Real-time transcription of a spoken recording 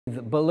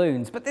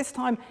balloons, but this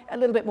time a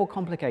little bit more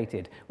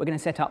complicated. We're going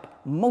to set up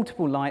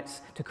multiple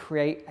lights to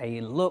create a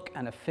look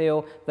and a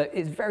feel that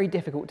is very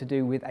difficult to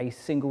do with a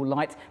single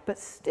light, but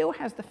still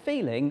has the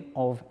feeling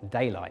of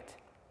daylight.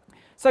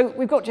 So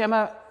we've got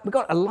Gemma, we've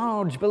got a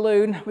large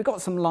balloon, we've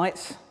got some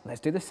lights.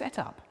 Let's do the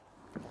setup.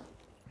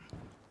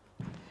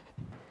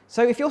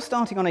 So if you're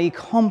starting on a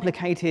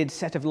complicated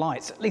set of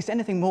lights, at least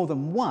anything more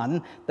than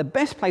one, the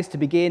best place to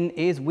begin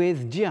is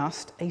with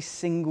just a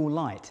single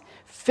light.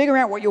 Figure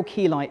out what your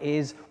key light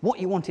is, what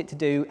you want it to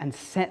do, and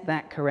set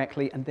that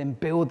correctly, and then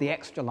build the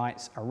extra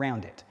lights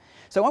around it.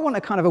 So I want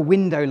a kind of a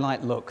window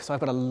light look. So I've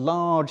got a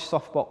large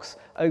softbox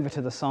over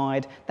to the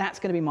side. That's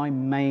going to be my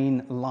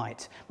main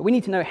light. But we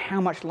need to know how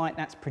much light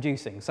that's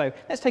producing. So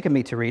let's take a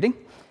meter reading.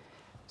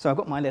 So I've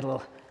got my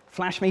little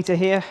flash meter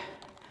here.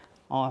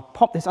 I'll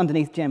pop this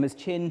underneath Gemma's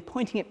chin,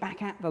 pointing it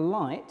back at the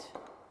light,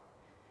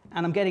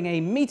 and I'm getting a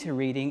meter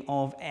reading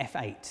of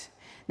F8.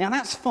 Now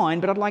that's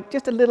fine, but I'd like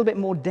just a little bit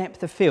more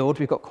depth of field.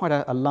 We've got quite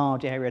a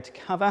large area to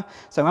cover,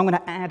 so I'm going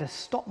to add a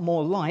stop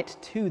more light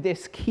to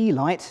this key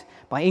light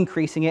by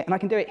increasing it, and I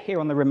can do it here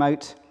on the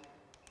remote.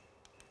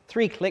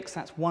 3 clicks,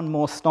 that's one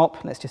more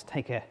stop. Let's just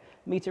take a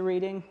meter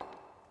reading.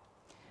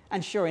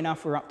 And sure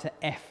enough, we're up to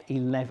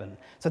F11.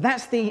 So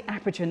that's the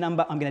aperture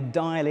number I'm going to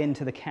dial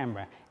into the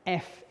camera,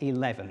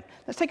 F11.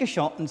 Let's take a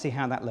shot and see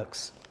how that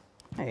looks.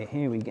 Hey,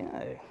 here we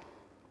go.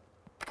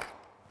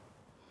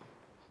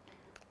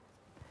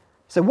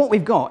 So what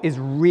we've got is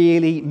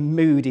really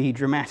moody,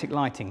 dramatic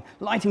lighting.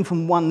 Lighting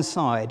from one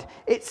side.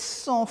 It's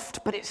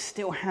soft, but it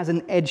still has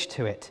an edge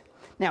to it.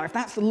 Now, if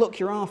that's the look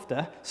you're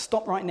after,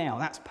 stop right now,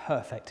 that's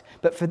perfect.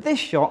 But for this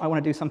shot, I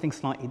want to do something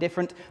slightly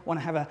different. I want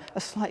to have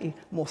a slightly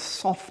more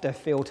softer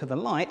feel to the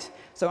light,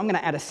 so I'm going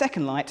to add a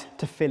second light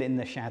to fill in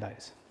the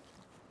shadows.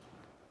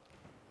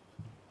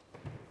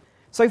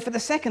 So for the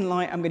second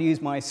light, I'm going to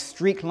use my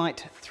Streak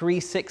Light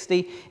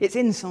 360. It's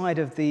inside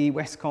of the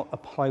Westcott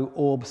Apollo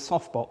Orb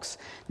softbox.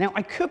 Now,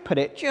 I could put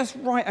it just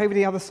right over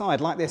the other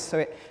side like this, so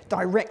it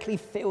directly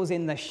fills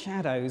in the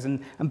shadows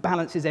and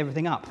balances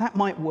everything up. That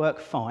might work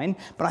fine,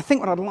 but I think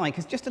what I'd like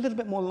is just a little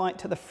bit more light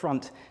to the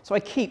front, so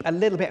I keep a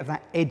little bit of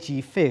that edgy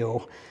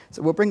feel.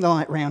 So we'll bring the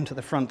light round to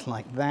the front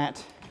like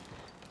that.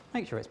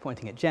 Make sure it's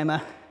pointing at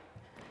Gemma,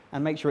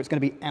 and make sure it's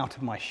going to be out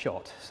of my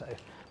shot. So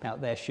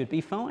about there should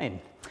be fine.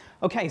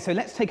 Okay, so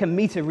let's take a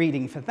meter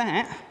reading for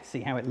that, see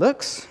how it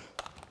looks.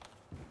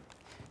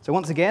 So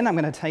once again, I'm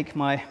going to take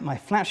my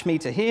flash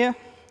meter here.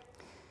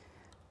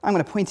 I'm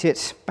going to point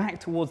it back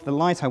towards the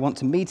light I want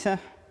to meter.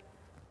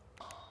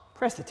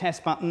 Press the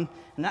test button,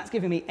 and that's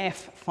giving me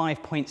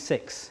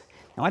F5.6.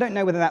 Now, I don't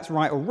know whether that's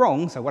right or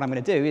wrong, so what I'm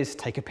going to do is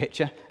take a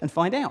picture and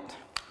find out.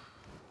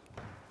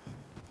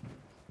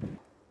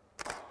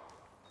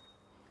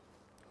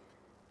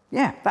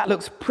 Yeah, that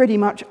looks pretty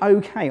much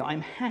okay. I'm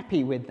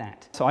happy with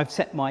that. So I've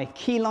set my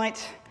key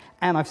light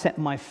and I've set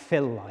my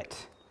fill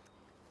light.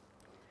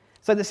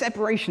 So the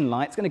separation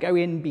light's going to go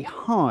in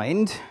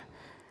behind.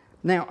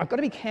 Now, I've got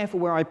to be careful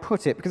where I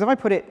put it, because if I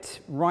put it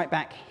right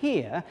back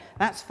here,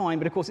 that's fine,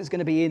 but of course it's going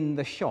to be in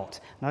the shot,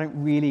 and I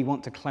don't really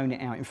want to clone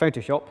it out in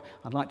Photoshop.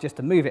 I'd like just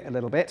to move it a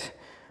little bit.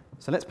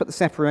 So let's put the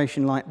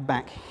separation light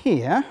back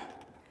here.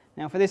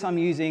 Now for this I'm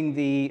using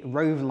the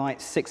Rove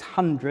Light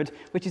 600,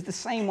 which is the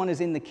same one as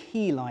in the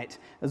key light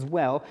as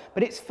well,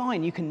 but it's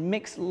fine. You can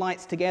mix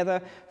lights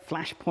together,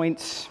 flash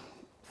points,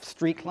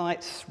 streak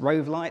lights,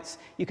 Rove lights.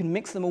 You can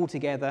mix them all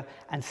together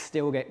and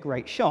still get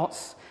great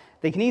shots.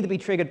 They can either be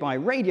triggered by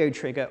radio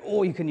trigger,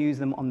 or you can use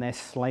them on their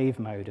slave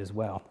mode as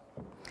well.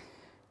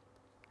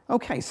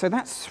 Okay, so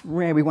that's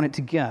where we want it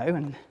to go,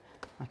 and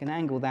I can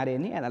angle that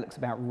in. Yeah, that looks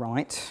about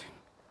right.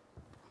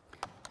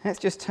 Let's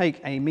just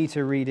take a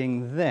meter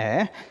reading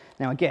there.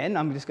 Now again,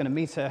 I'm just going to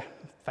meter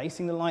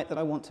facing the light that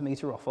I want to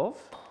meter off of.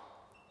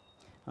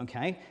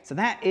 Okay, so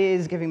that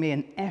is giving me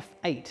an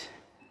F8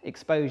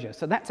 exposure.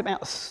 So that's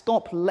about a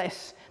stop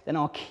less than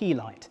our key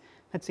light.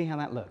 Let's see how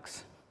that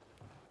looks.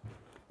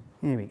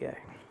 Here we go.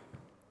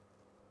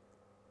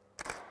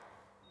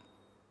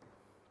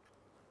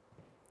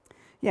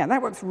 Yeah,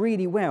 that works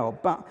really well,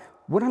 but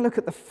when I look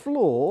at the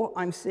floor,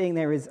 I'm seeing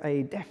there is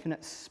a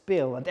definite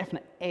spill, a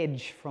definite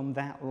edge from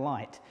that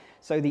light.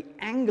 So the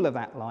angle of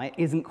that light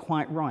isn't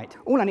quite right.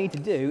 All I need to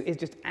do is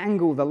just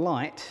angle the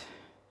light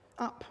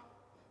up.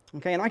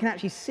 Okay, and I can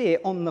actually see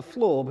it on the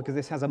floor because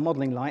this has a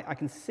modeling light. I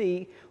can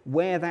see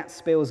where that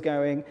spill's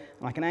going,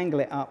 and I can angle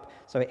it up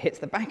so it hits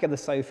the back of the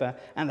sofa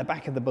and the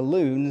back of the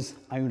balloons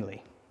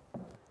only.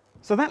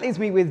 So that leaves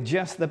me with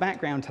just the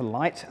background to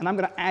light, and I'm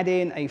going to add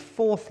in a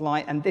fourth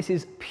light, and this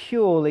is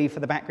purely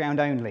for the background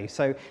only.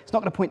 So it's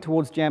not going to point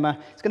towards Gemma,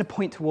 it's going to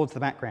point towards the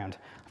background.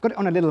 I've got it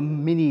on a little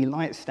mini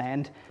light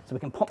stand, so we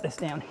can pop this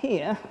down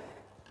here.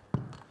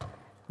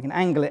 We can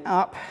angle it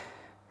up,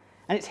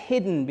 and it's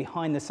hidden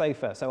behind the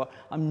sofa, so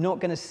I'm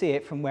not going to see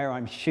it from where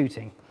I'm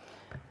shooting.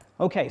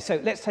 Okay,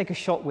 so let's take a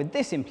shot with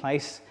this in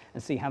place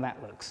and see how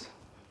that looks.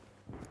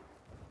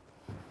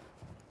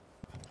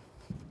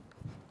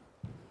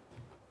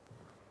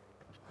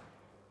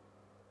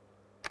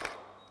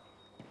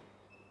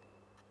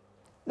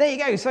 There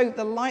there you go. So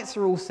the lights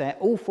are all set.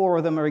 All 4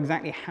 of them are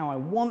exactly how I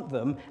want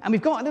them. And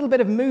we've got a little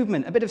bit of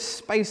movement, a bit of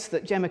space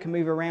that Gemma can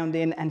move around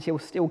in, and she'll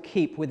still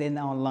keep within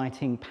our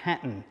lighting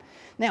pattern.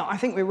 Now, I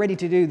think we're ready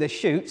to do the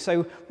shoot.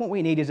 So what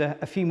we need is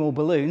a few more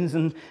balloons.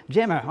 And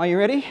Gemma, are you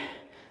ready?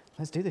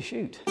 Let's do the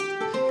shoot.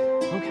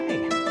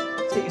 Okay,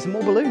 let's get you some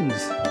more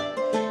balloons.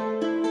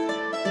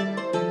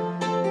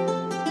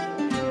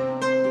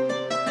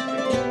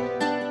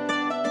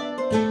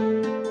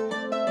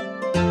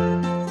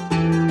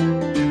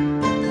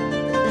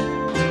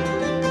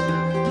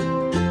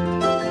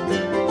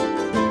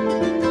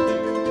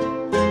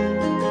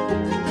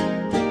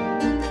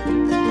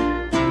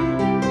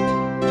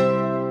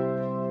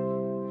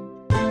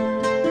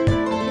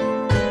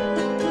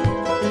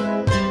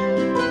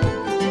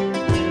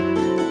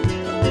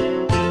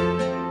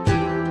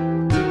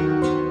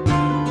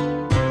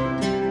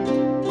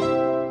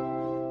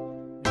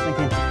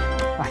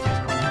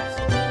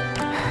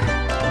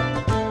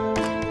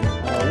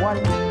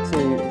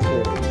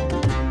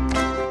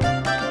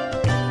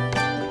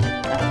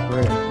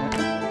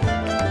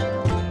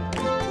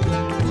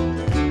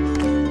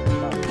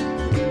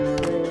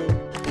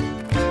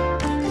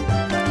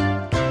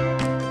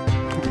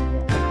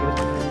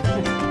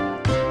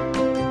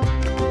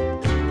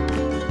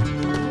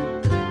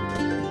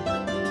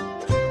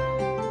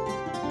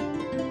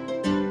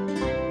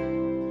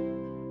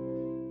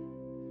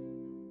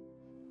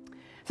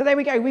 So there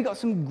we go, we got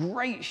some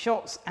great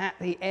shots at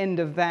the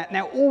end of that.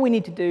 Now all we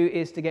need to do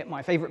is to get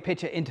my favorite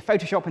picture into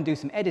Photoshop and do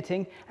some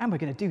editing, and we're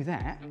going to do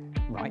that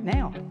right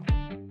now.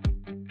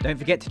 Don't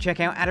forget to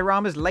check out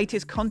Adorama's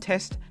latest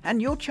contest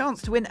and your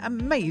chance to win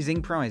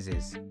amazing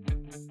prizes.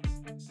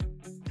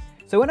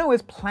 So when I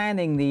was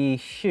planning the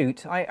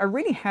shoot, I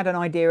really had an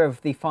idea of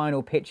the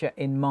final picture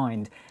in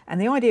mind, and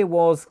the idea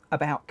was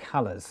about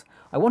colours.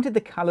 I wanted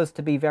the colours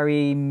to be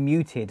very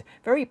muted,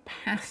 very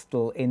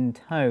pastel in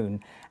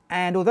tone.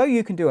 And although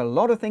you can do a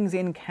lot of things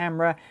in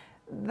camera,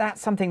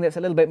 that's something that's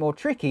a little bit more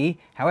tricky.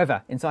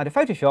 However, inside of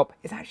Photoshop,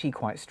 it's actually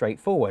quite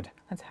straightforward.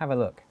 Let's have a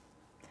look.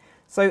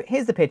 So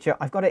here's the picture.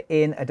 I've got it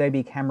in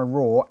Adobe Camera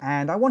Raw,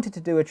 and I wanted to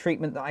do a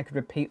treatment that I could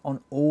repeat on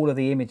all of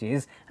the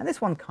images, and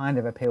this one kind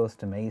of appeals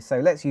to me,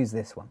 so let's use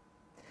this one.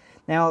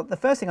 Now, the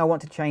first thing I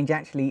want to change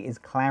actually is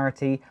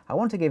clarity. I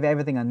want to give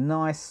everything a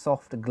nice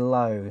soft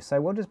glow, so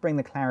we'll just bring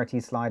the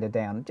clarity slider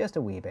down just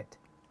a wee bit.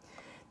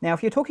 Now,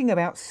 if you're talking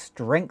about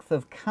strength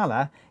of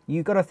colour,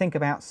 you've got to think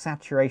about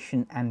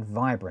saturation and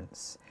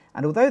vibrance.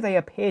 And although they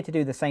appear to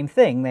do the same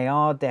thing, they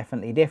are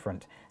definitely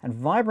different. And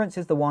vibrance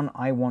is the one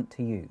I want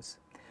to use.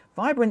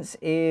 Vibrance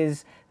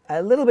is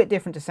a little bit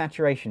different to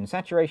saturation.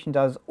 Saturation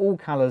does all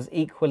colours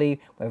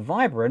equally, where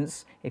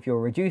vibrance, if you're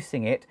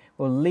reducing it,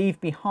 will leave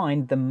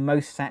behind the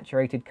most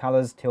saturated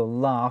colours till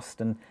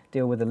last and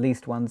deal with the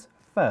least ones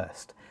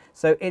first.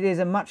 So it is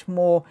a much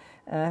more,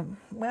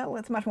 well,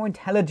 it's a much more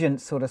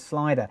intelligent sort of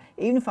slider.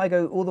 Even if I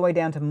go all the way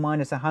down to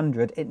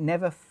 -100, it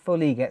never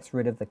fully gets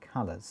rid of the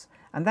colours.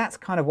 And that's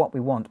kind of what we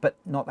want, but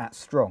not that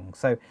strong.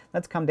 So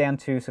let's come down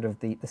to sort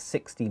of the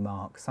 60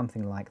 mark,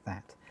 something like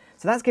that.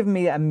 So that's given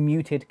me a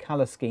muted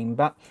colour scheme,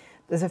 but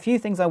there's a few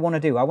things I want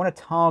to do. I want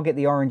to target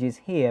the oranges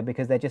here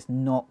because they're just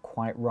not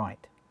quite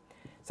right.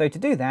 So to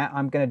do that,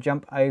 I'm going to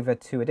jump over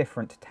to a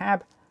different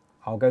tab.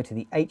 I'll go to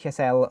the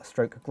HSL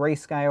stroke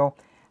grayscale.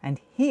 And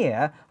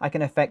here I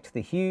can affect the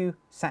hue,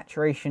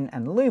 saturation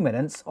and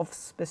luminance of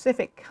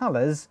specific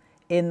colours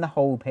in the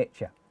whole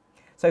picture.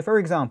 So for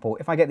example,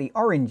 if I get the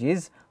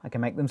oranges, I can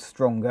make them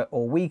stronger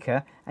or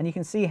weaker, and you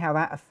can see how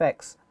that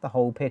affects the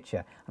whole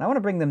picture. And I want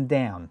to bring them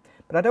down,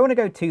 but I don't want to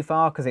go too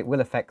far because it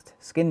will affect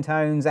skin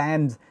tones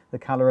and the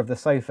colour of the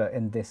sofa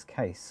in this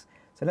case.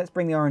 So let's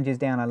bring the oranges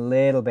down a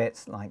little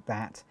bit like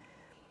that.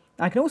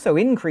 I can also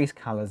increase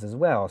colours as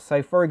well.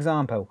 So for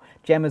example,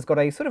 Gemma's got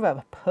a sort of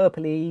a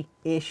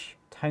purpley-ish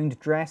toned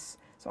dress,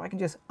 so I can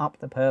just up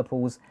the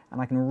purples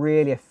and I can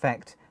really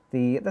affect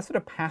the sort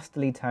of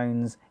pastel-y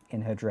tones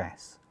in her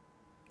dress.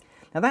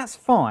 Now that's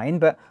fine,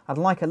 but I'd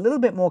like a little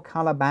bit more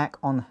colour back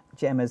on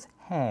Gemma's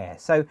hair.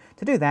 So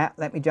to do that,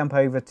 let me jump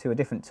over to a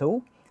different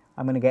tool.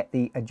 I'm going to get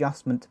the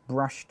adjustment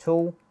brush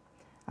tool,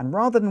 and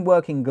rather than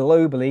working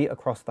globally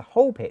across the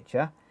whole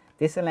picture,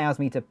 this allows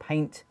me to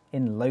paint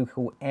in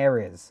local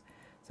areas.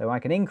 So I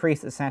can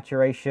increase the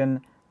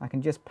saturation, I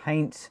can just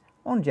paint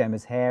on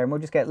Gemma's hair, and we'll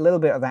just get a little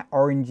bit of that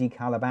orangey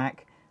colour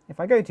back.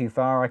 If I go too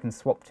far, I can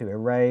swap to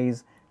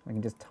erase. I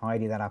can just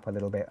tidy that up a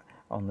little bit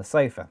on the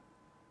sofa.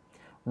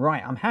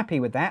 Right, I'm happy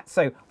with that.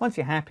 So once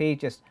you're happy,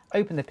 just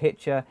open the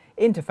picture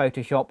into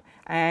Photoshop,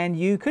 and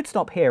you could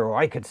stop here, or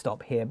I could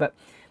stop here, but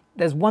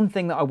there's one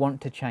thing that I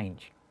want to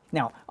change.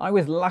 Now, I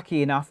was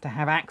lucky enough to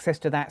have access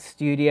to that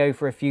studio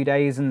for a few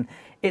days, and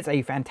it's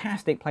a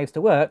fantastic place to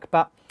work,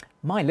 but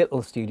my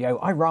little studio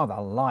I rather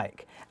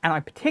like. And I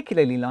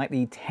particularly like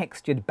the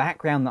textured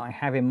background that I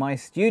have in my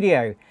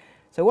studio.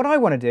 So what I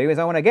want to do is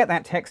I want to get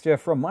that texture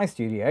from my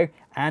studio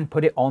and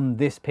put it on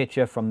this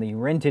picture from the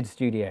rented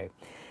studio.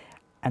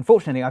 And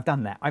fortunately I've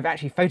done that. I've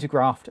actually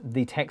photographed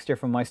the texture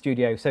from my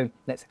studio, so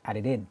let's add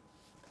it in.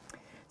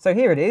 So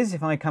here it is,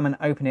 if I come and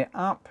open it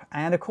up,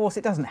 and of course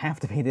it doesn't have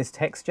to be this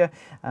texture,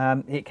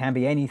 it can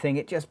be anything,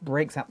 it just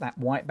breaks up that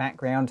white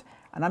background,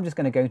 and I'm just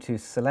going to go to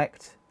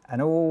Select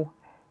and All,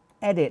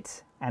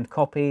 Edit and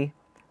Copy.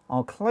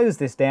 I'll close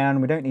this down,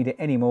 we don't need it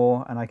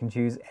anymore, and I can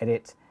choose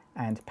Edit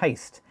and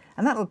Paste.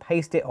 And that'll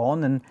paste it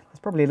on, and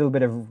there's probably a little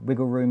bit of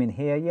wiggle room in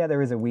here. Yeah,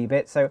 there is a wee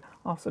bit, so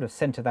I'll sort of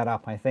center that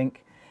up, I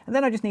think. And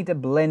then I just need to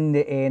blend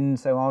it in,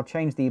 so I'll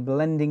change the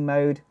blending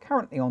mode,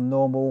 currently on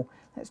normal.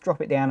 Let's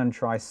drop it down and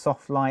try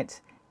soft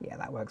light. Yeah,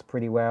 that works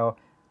pretty well.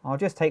 I'll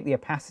just take the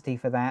opacity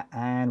for that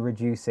and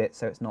reduce it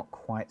so it's not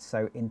quite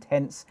so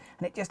intense.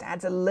 And it just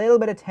adds a little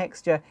bit of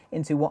texture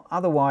into what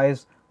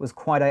otherwise was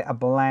quite a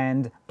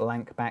bland,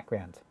 blank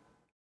background.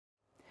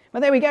 Well,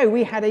 there we go.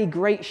 We had a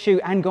great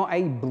shoot and got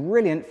a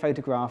brilliant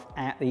photograph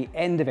at the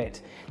end of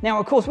it. Now,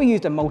 of course, we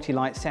used a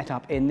multi-light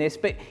setup in this,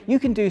 but you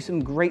can do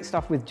some great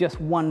stuff with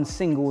just one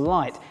single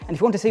light. And if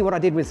you want to see what I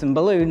did with some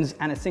balloons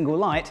and a single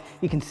light,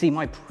 you can see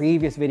my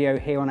previous video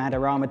here on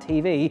Adorama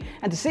TV.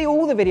 And to see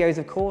all the videos,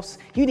 of course,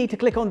 you need to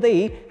click on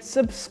the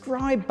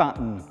subscribe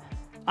button.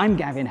 I'm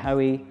Gavin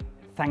Hoey.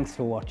 Thanks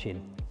for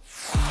watching.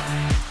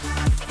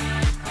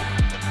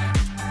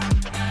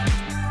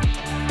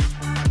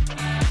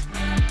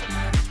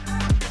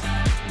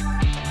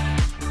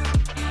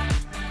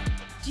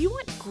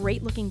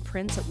 Great looking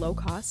prints at low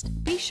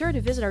cost? Be sure to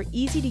visit our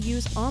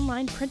easy-to-use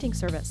online printing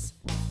service.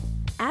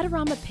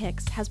 Adorama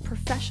Pix has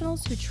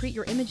professionals who treat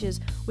your images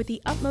with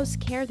the utmost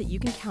care that you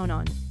can count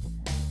on.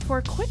 For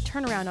a quick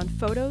turnaround on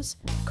photos,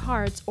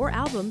 cards, or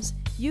albums,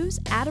 use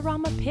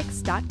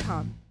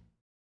AdoramaPix.com.